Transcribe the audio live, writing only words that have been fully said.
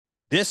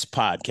This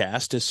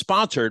podcast is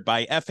sponsored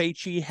by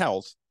FHE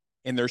Health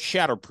and their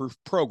Shatterproof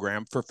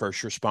program for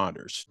first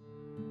responders.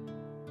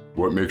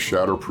 What makes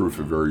Shatterproof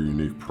a very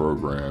unique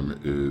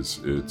program is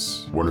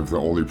it's one of the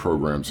only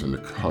programs in the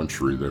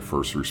country that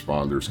first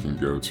responders can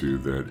go to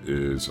that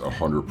is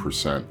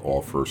 100%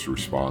 all first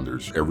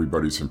responders.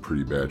 Everybody's in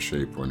pretty bad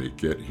shape when they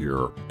get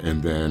here.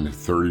 And then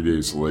 30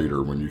 days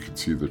later, when you can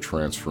see the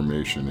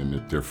transformation and the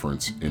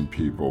difference in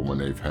people when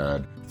they've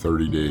had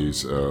 30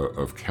 days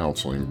of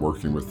counseling,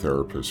 working with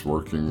therapists,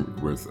 working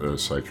with a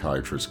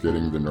psychiatrist,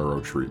 getting the neuro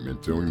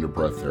treatment, doing the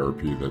breath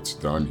therapy that's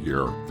done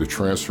here. The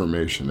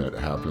transformation that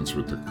happens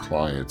with the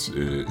clients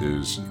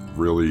is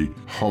really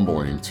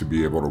humbling to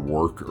be able to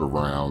work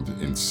around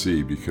and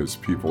see, because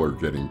people are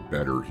getting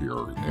better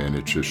here. And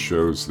it just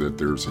shows that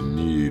there's a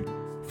need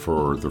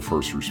for the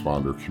first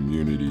responder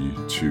community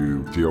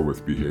to deal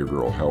with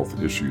behavioral health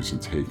issues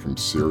and take them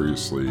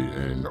seriously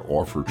and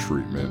offer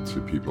treatment to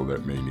people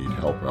that may need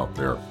help out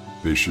there.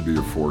 They should be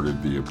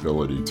afforded the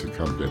ability to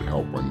come get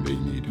help when they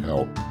need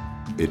help.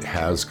 It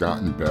has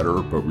gotten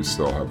better, but we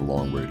still have a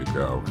long way to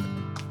go.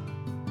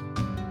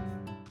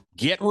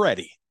 Get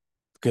ready,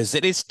 because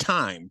it is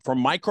time for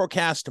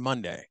Microcast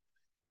Monday,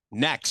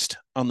 next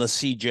on the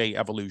CJ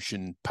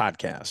Evolution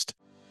podcast.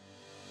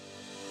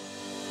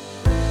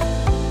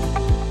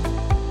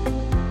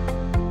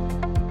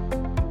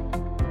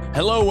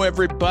 Hello,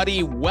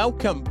 everybody.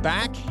 Welcome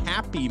back.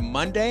 Happy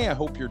Monday. I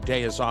hope your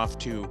day is off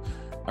to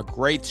a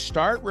great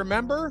start.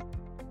 Remember,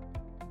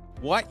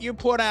 what you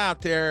put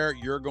out there,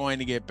 you're going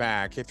to get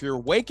back. If you're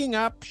waking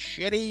up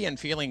shitty and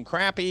feeling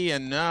crappy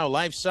and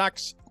life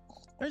sucks,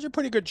 there's a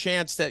pretty good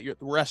chance that the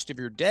rest of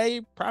your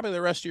day, probably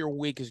the rest of your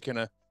week, is going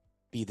to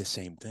be the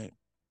same thing.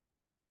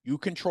 You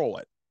control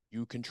it.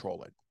 You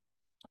control it.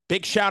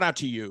 Big shout out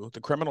to you,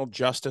 the criminal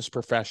justice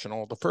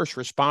professional, the first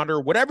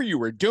responder, whatever you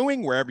were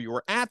doing, wherever you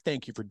were at,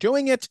 thank you for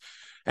doing it.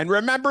 And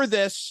remember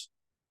this,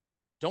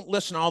 don't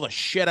listen to all the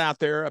shit out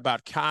there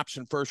about cops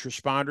and first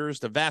responders.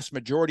 The vast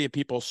majority of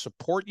people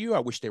support you. I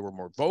wish they were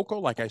more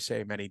vocal, like I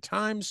say many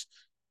times.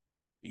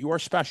 You are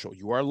special.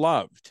 You are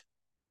loved.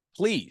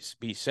 Please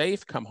be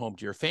safe, come home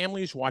to your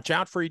families, watch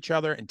out for each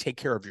other, and take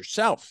care of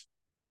yourself.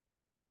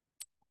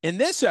 In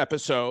this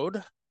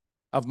episode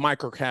of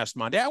Microcast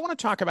Monday, I want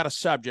to talk about a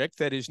subject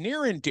that is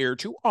near and dear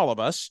to all of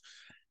us,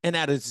 and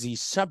that is the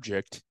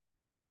subject,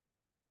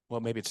 well,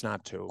 maybe it's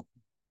not too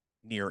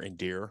near and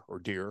dear or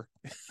dear.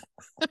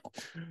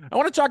 I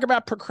want to talk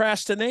about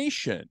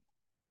procrastination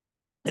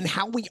and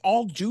how we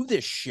all do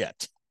this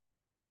shit.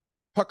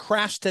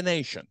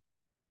 Procrastination.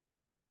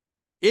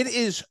 It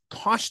is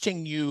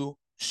costing you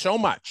so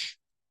much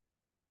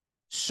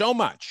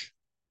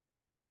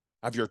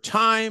of your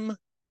time,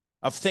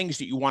 of things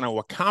that you want to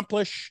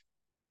accomplish.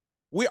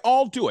 We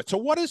all do it. So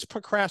what is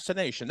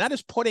procrastination? That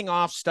is putting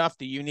off stuff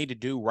that you need to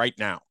do right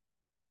now,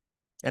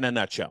 in a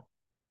nutshell.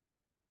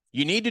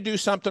 You need to do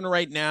something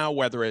right now,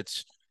 whether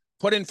it's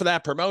put in for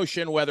that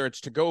promotion, whether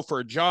it's to go for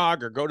a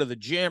jog or go to the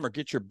gym or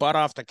get your butt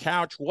off the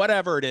couch,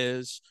 whatever it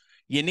is,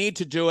 you need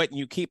to do it, and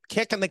you keep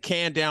kicking the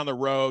can down the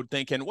road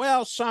thinking,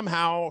 well,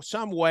 somehow,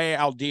 some way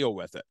I'll deal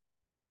with it.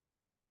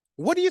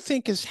 What do you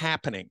think is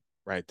happening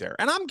right there?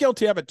 And I'm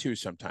guilty of it too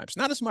sometimes,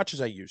 not as much as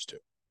I used to.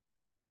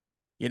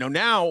 You know,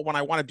 now when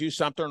I want to do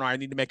something or I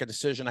need to make a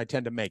decision, I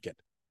tend to make it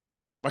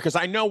because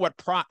I know what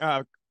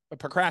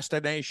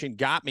procrastination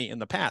got me in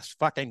the past.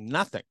 Fucking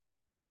nothing.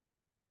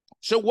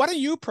 So what are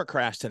you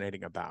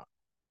procrastinating about?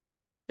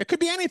 It could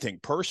be anything,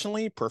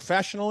 personally,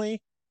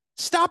 professionally.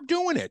 Stop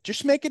doing it.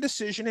 Just make a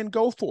decision and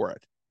go for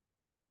it.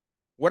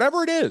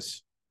 Whatever it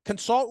is,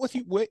 consult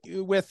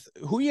with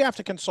who you have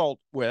to consult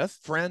with,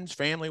 friends,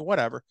 family,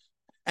 whatever,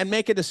 and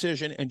make a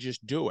decision and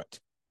just do it.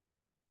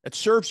 It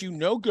serves you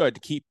no good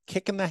to keep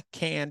kicking the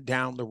can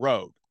down the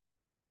road.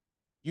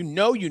 You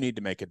know you need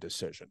to make a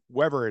decision,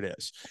 whatever it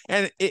is.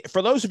 And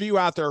for those of you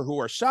out there who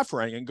are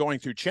suffering and going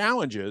through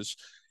challenges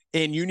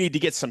and you need to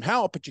get some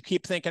help, but you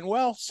keep thinking,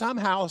 well,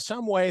 somehow,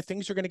 some way,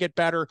 things are going to get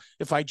better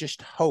if I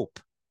just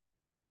hope.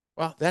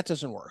 Well, that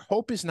doesn't work.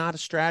 Hope is not a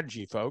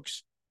strategy,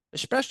 folks,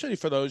 especially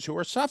for those who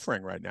are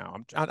suffering right now.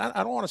 I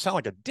don't want to sound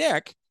like a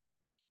dick,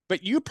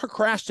 but you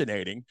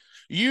procrastinating,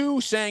 you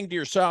saying to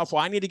yourself,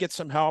 well, I need to get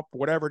some help,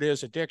 whatever it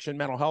is, addiction,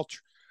 mental health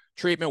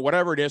treatment,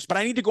 whatever it is, but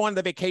I need to go on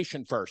the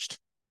vacation first.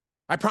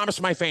 I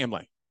promised my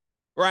family.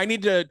 Or I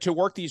need to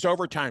work these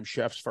overtime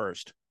shifts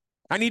first.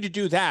 I need to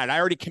do that. I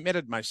already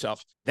committed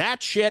myself.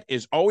 That shit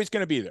is always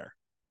going to be there.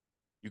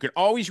 You can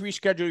always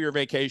reschedule your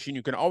vacation.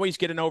 You can always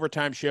get an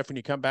overtime shift when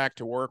you come back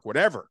to work,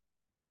 whatever.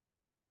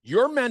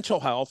 Your mental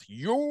health,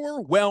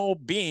 your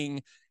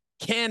well-being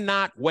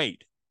cannot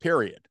wait,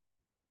 period.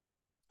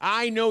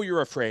 I know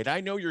you're afraid.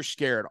 I know you're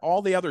scared.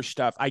 All the other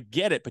stuff, I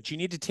get it, but you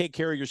need to take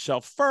care of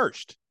yourself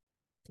first,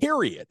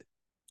 period.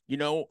 You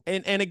know,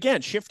 and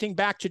again, shifting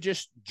back to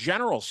just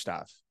general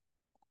stuff,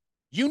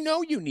 you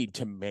know you need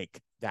to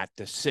make that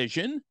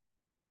decision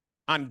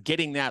on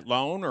getting that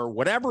loan or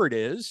whatever it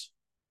is.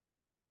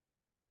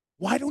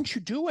 Why don't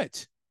you do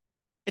it?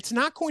 It's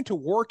not going to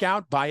work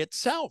out by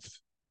itself.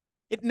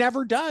 It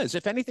never does.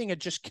 If anything, it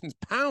just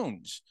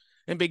compounds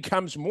and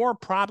becomes more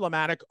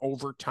problematic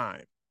over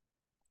time.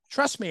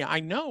 Trust me,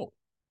 I know.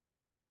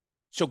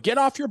 So get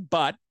off your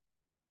butt,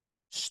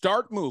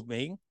 start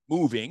moving.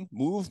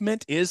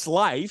 Movement is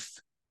life,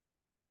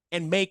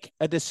 and make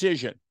a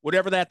decision.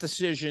 Whatever that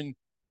decision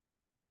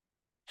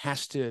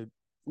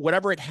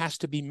whatever it has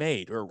to be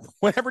made, or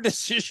whatever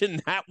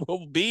decision that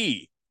will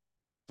be.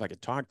 If I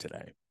could talk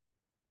today.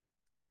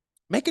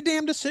 Make a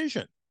damn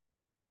decision.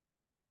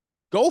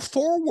 Go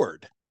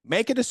forward.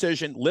 Make a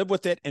decision, live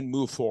with it, and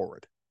move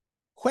forward.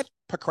 Quit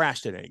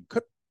procrastinating.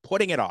 Quit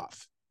putting it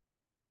off.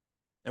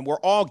 And we're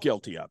all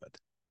guilty of it.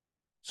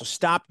 So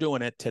stop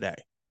doing it today.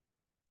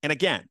 And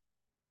again,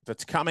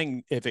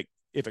 if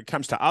it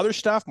comes to other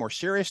stuff, more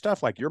serious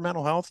stuff like your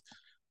mental health,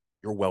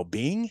 your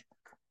well-being,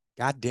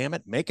 God damn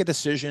it, make a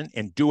decision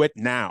and do it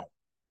now.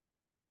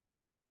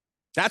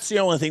 That's the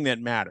only thing that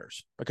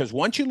matters. Because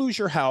once you lose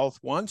your health,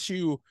 once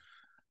you're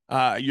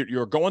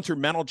going through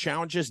mental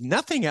challenges,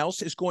 nothing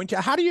else is going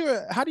to. How do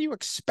you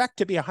expect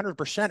to be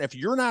 100% if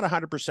you're not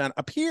 100%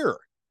 up here?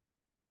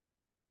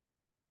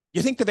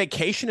 You think the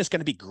vacation is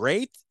going to be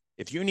great?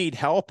 If you need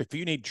help, if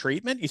you need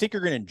treatment, you think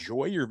you're going to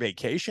enjoy your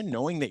vacation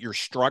knowing that you're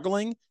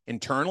struggling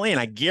internally? And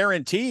I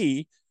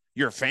guarantee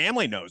your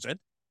family knows it.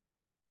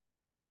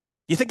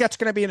 You think that's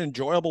going to be an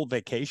enjoyable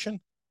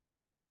vacation?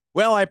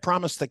 Well, I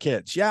promised the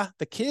kids. Yeah,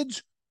 the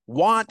kids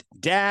want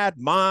dad,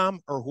 mom,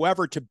 or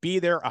whoever to be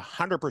there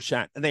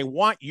 100%, and they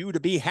want you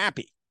to be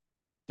happy.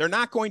 They're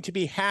not going to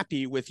be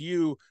happy with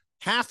you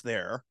half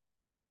there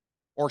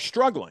or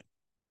struggling,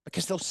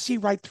 because they'll see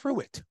right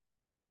through it.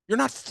 You're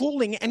not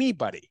fooling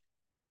anybody.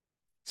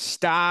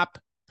 Stop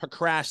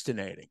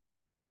procrastinating.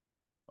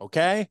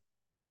 Okay?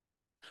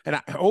 And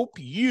I hope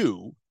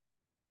you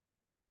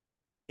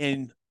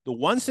and the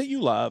ones that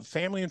you love,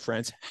 family and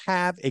friends,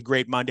 have a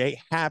great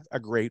Monday, have a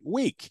great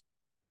week.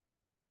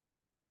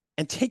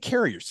 And take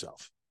care of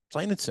yourself,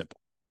 plain and simple.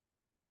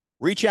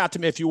 Reach out to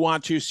me if you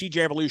want to,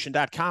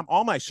 cjevolution.com.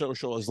 All my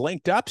social is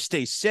linked up.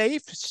 Stay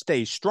safe,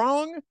 stay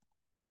strong.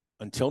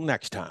 Until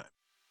next time.